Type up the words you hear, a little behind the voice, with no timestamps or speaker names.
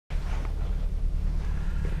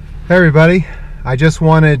Hey everybody, I just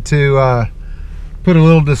wanted to put a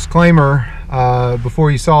little disclaimer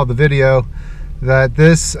before you saw the video that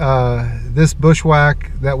this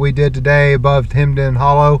bushwhack that we did today above Hemden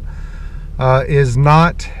Hollow is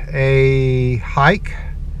not a hike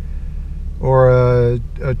or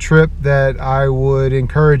a trip that I would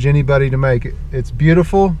encourage anybody to make. It's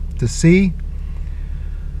beautiful to see,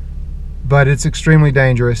 but it's extremely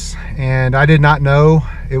dangerous, and I did not know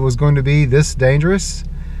it was going to be this dangerous.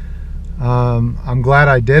 I'm glad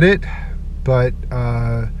I did it, but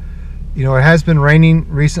you know, it has been raining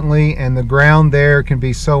recently and the ground there can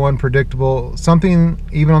be so unpredictable. Something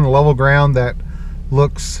even on the level ground that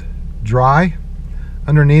looks dry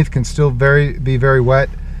underneath can still be very wet,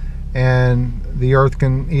 and the earth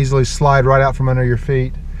can easily slide right out from under your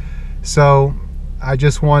feet. So I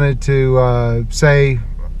just wanted to say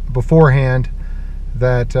beforehand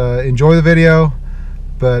that enjoy the video,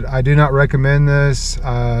 but I do not recommend this.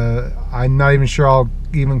 I'm not even sure I'll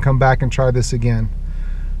even come back and try this again.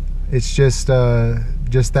 It's just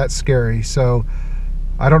that scary. So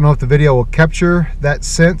I don't know if the video will capture that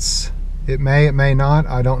sense. It may not,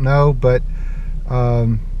 I don't know, but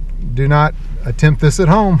do not attempt this at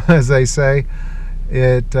home, as they say.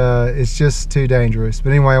 It's just too dangerous. But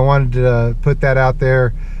anyway, I wanted to put that out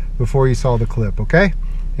there before you saw the clip, okay?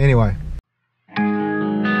 Anyway.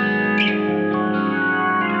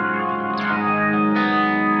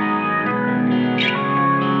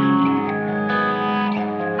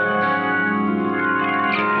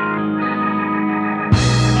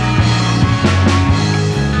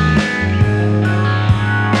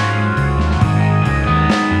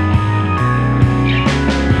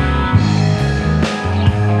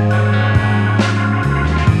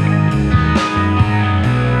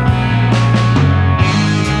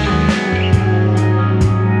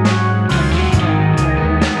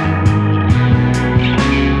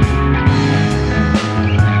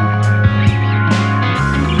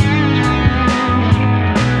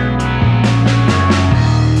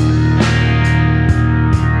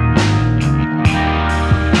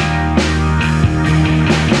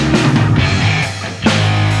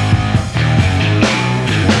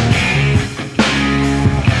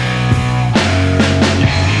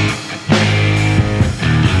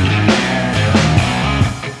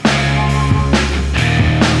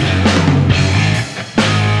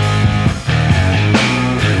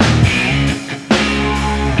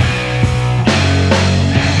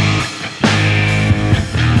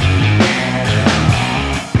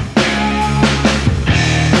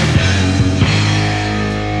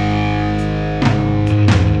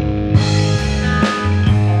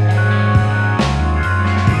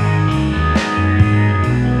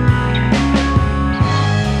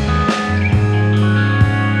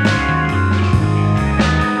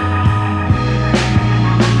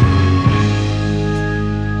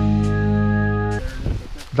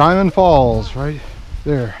 Diamond Falls right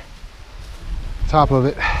there, top of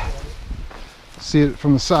it. See it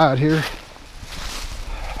from the side here.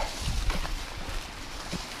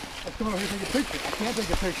 Let's come over here and take a picture. I can't take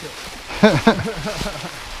a picture.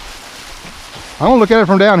 I'm gonna look at it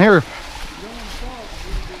from down here.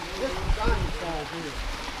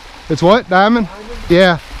 It's what? Diamond?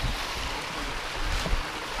 Yeah.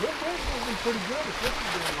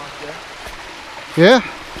 Yeah.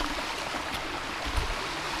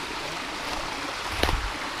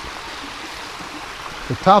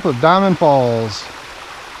 The top of Diamond Falls.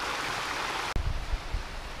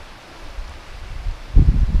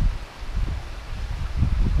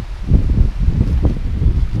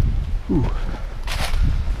 Ooh.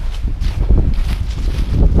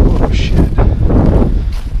 Oh shit.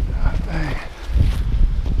 God dang.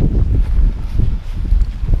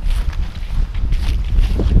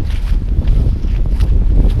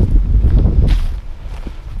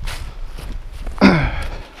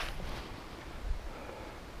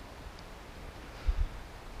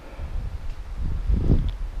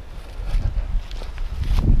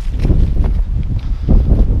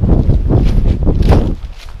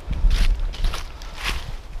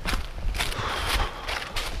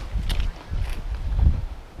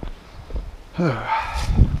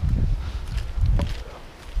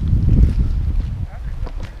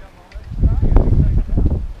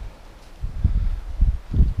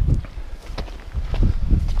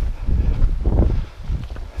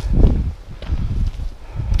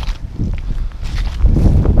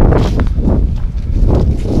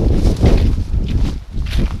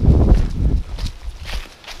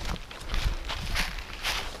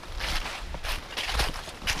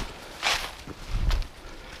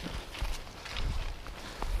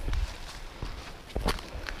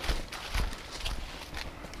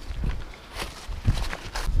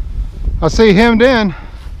 I see hemmed in.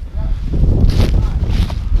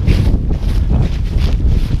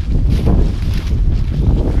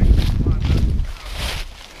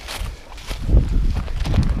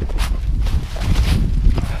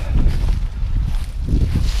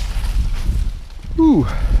 Ooh.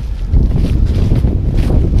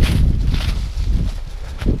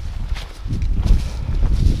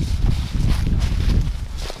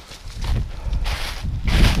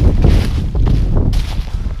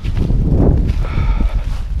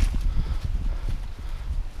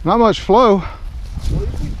 Not much flow.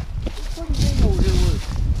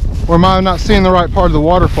 Or am I not seeing the right part of the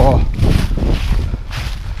waterfall?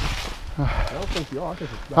 I don't think you are.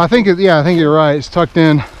 I think it, yeah, I think you're right. It's tucked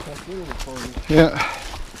in. Yeah.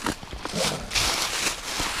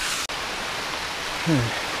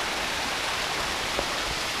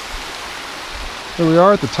 Here we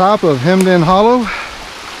are at the top of Hemmed In Hollow.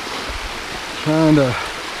 Trying to.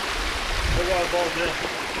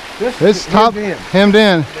 It's top hemmed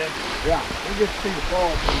in. Yeah, we get to see the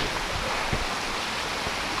falls.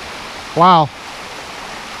 Wow.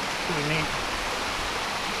 Pretty neat.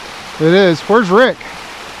 It is. Where's Rick?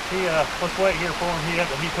 He let's wait here for him. He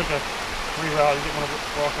took a reroute. He didn't want to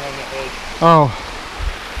walk on that edge. Oh,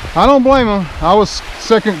 I don't blame him. I was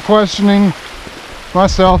second questioning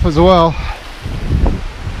myself as well.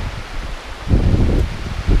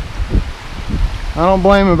 I don't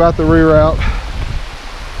blame him about the reroute.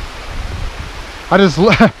 I just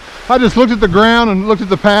looked at the ground and looked at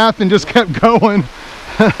the path and just kept going.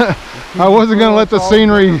 I wasn't going to let the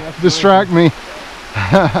scenery distract me.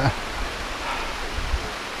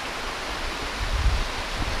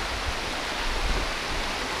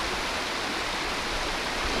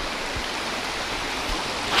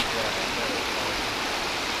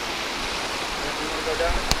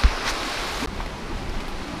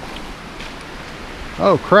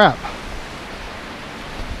 Oh crap.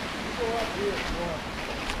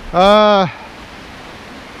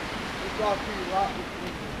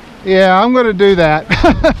 Yeah, I'm gonna do that.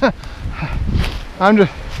 I'm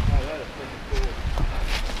just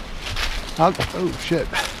oh shit.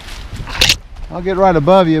 I'll get right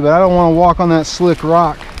above you, but I don't want to walk on that slick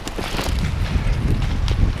rock.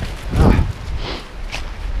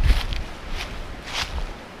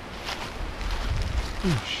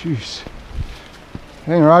 Oh jeez.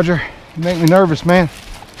 Hey Roger, you make me nervous, man.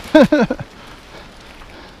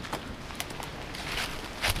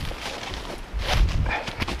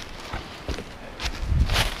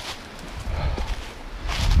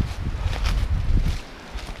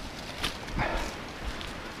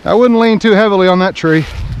 I wouldn't lean too heavily on that tree.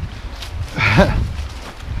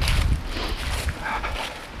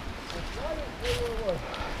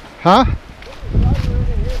 Huh?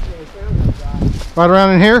 Right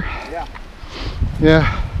around in here? Yeah.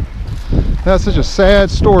 Yeah. That's such a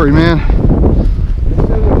sad story, man. They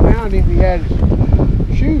said we found him, he had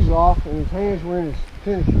his shoes off and his hands were in his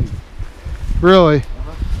tennis shoes. Really?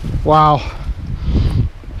 Wow.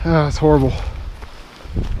 Oh, that's horrible.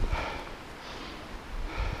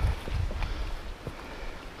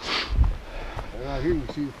 And out here you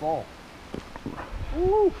can see the fall.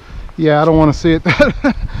 Woo. Yeah, I don't want to see it.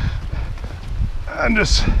 I'm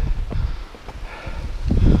just...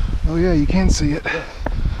 Oh yeah, you can see it.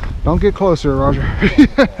 Don't get closer, Roger.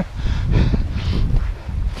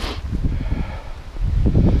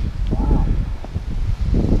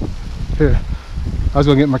 Here, I was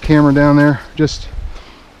gonna get my camera down there. Just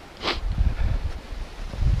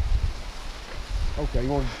Okay, you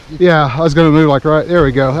want to... yeah, I was gonna move like right there.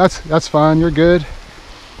 We go. That's fine. You're good.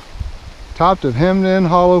 Top of Hemmed In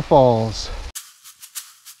Hollow Falls.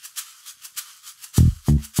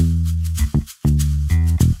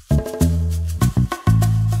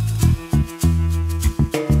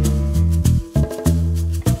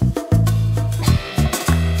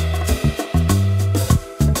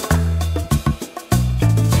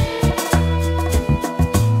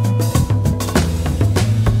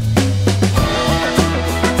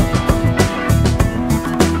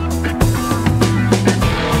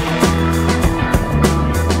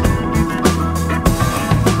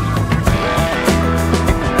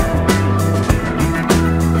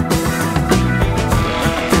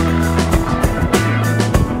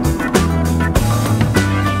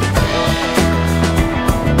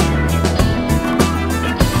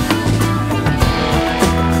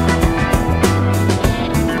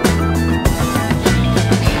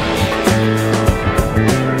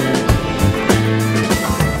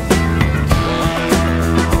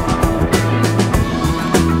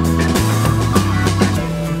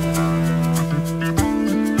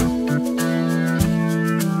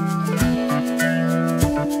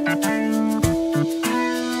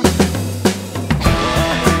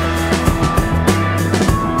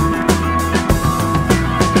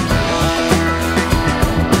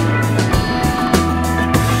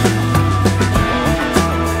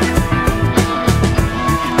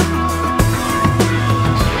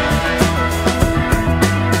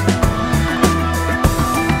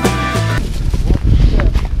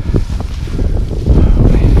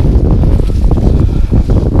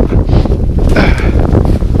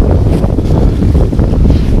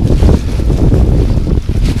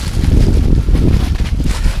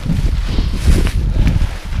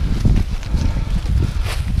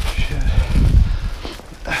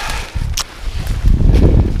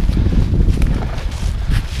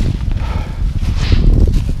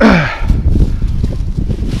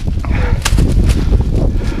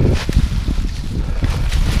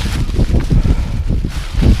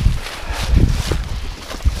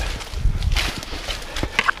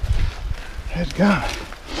 God.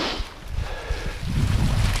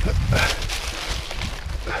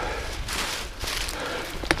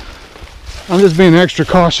 I'm just being extra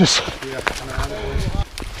cautious.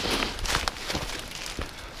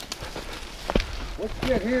 What's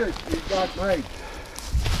get here you got made?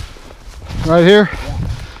 Right here? Yeah.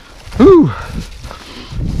 Whew.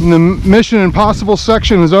 And the Mission Impossible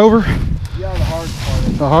section is over. Yeah, the hard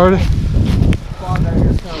part. The hardest. Spot down here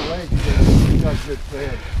is kind of ledgy, but you got good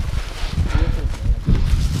bed.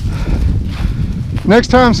 Next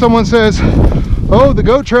time someone says, oh, the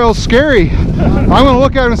goat trail's scary, I'm going to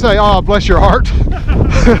look at him and say, oh, bless your heart.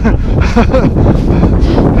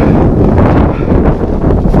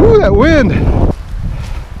 Ooh, that wind.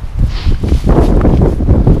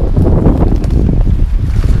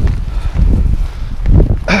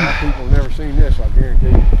 People have never seen this, I guarantee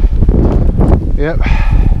you. Yep.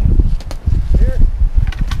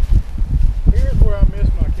 Here's where I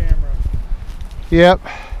missed my camera. Yep.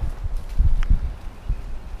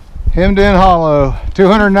 Hemmed in hollow,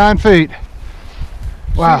 209 feet.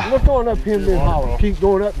 Wow. See, look on up Hemmed In Hollow. Keep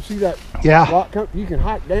going up and see that Yeah. rock come. You can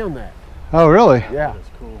hike down that. Oh, really? Yeah. That's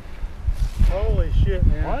cool. Holy shit,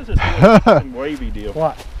 man. Why is this some wavy deal?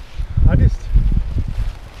 What? I just,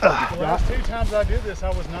 the last 2 times I did this, I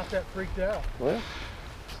was not that freaked out. Well,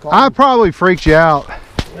 I probably freaked you out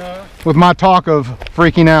No, with my talk of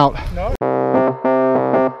freaking out. no.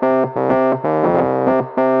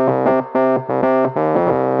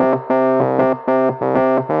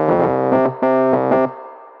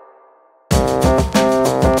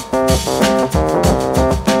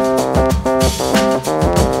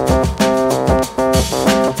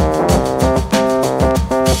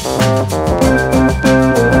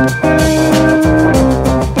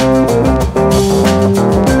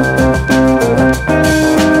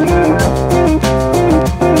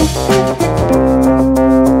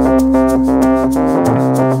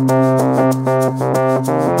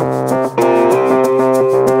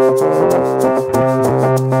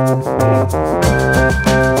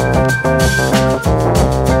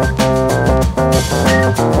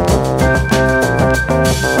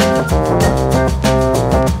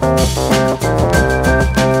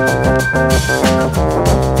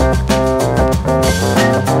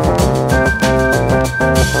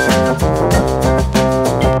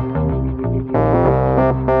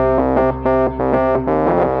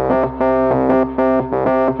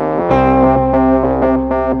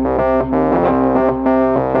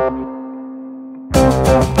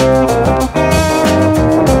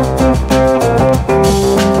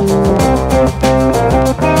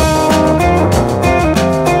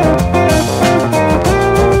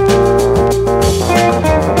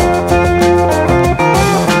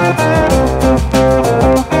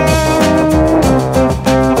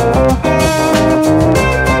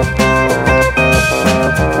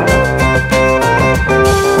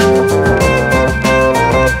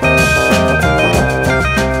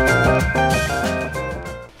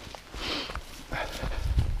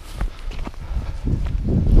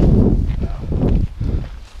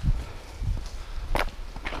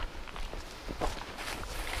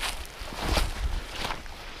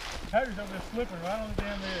 Tater's over there slipping right on the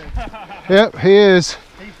damn edge. Yep, he is.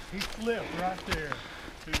 He slipped right there.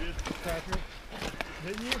 Who did, Patrick?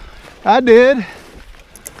 Didn't you? I did. Now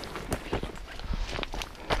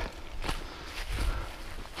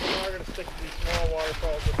we're going to stick to these small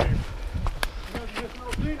waterfalls up here. You know, you just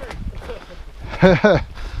little scenery. That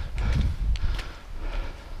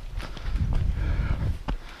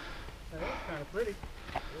was kind of pretty. It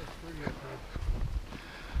was pretty up there.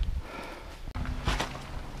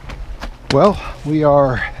 Well, we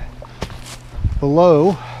are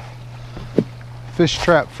below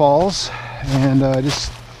Fishtrap Falls, and I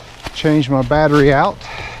just changed my battery out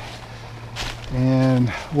and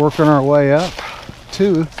working our way up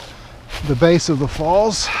to the base of the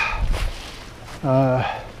falls.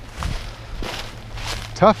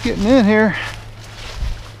 Tough getting in here.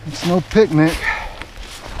 It's no picnic.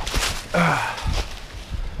 I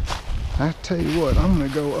tell you what, I'm gonna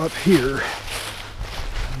go up here.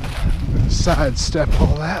 I'm gonna sidestep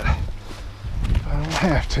all that if I don't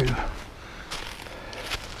have to.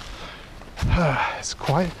 It's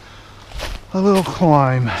quite a little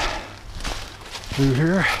climb through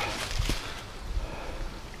here.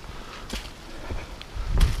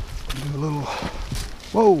 Do a little,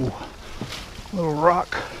 whoa, little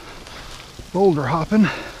rock boulder hopping.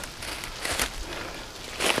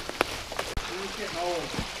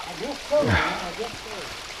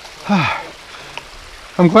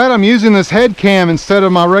 I'm glad I'm using this head cam instead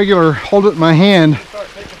of my regular hold it in my hand. Start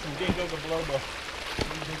taking some ginkgo biloba.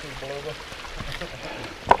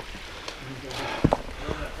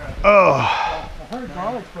 Oh. I heard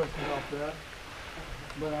garlic pushes off that.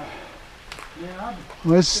 But yeah,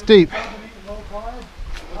 Well, it's steep.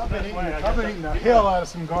 I've been eating the hell out of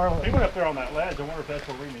some garlic. He went up there on that ledge. I wonder if that's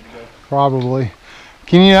where we need to go. Probably.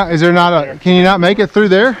 Can you not, is there not a, can you not make it through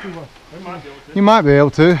there? We might be able to. You might be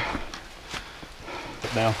able to.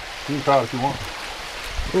 Now, you can try it if you want.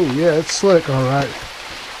 Oh yeah, it's slick, all right.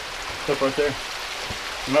 Up right there.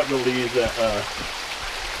 You might be able to use that.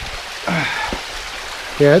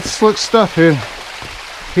 Yeah, it's slick stuff in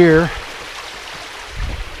here.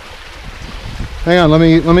 Hang on, let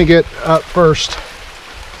me get up first.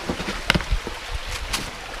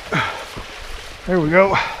 There we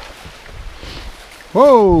go.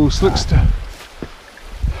 Whoa, slick stuff.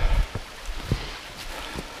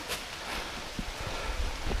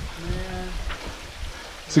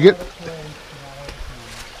 So get.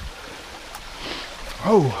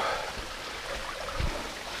 Oh.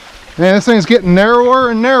 Man, this thing's getting narrower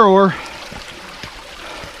and narrower.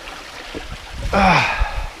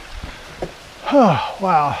 Oh,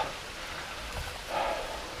 wow.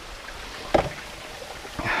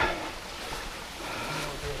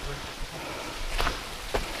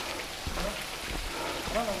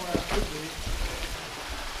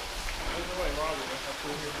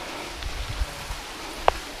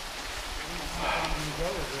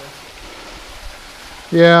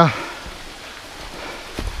 Yeah.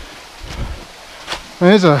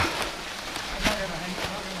 There's a.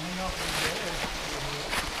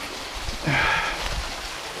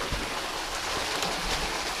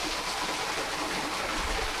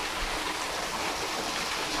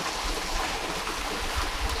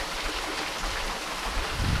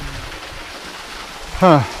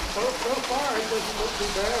 Huh. So far, it doesn't look too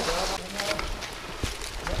bad, but I don't know.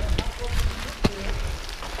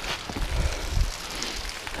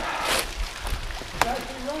 It's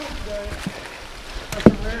actually running today. That's a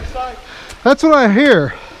rare sight. That's what I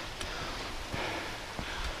hear.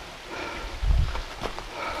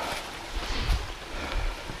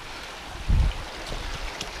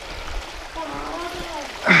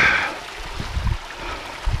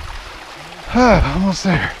 Almost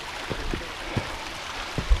there.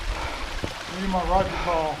 Need my Roger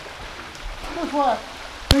call. Guess what?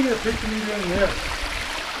 Let me get a picture of me doing this.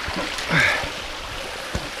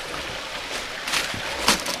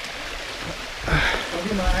 I'll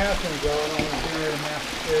get my ass in going on and generate a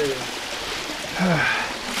master stereo.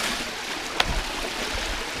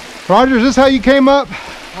 Roger, is this how you came up?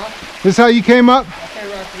 Huh? This how you came up? I came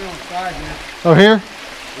right through on the side here. Oh, here?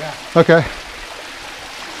 Yeah. Okay.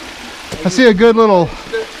 I see a good little.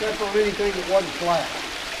 That's on anything that wasn't flat.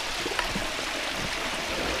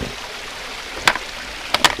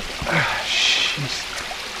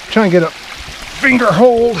 Jeez. Trying to get a finger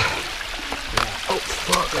hold. Oh,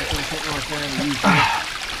 fuck.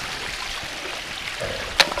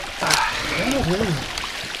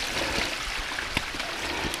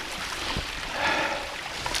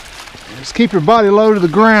 Just keep your body low to the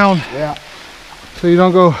ground. Yeah. So you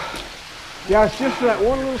don't go. Yeah, it's just that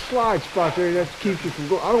one little slide spot there that keeps you from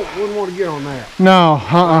going. Wouldn't want to get on that. No,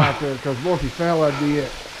 Right there, because once you fell, that'd be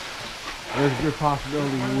it. There's a good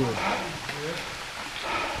possibility you would.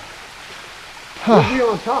 You'll be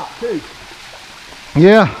on top too.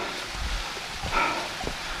 Yeah.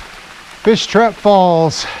 Fishtrap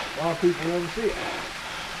Falls. A lot of people never see it.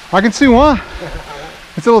 I can see why.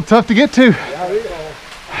 It's a little tough to get to. Yeah, it is.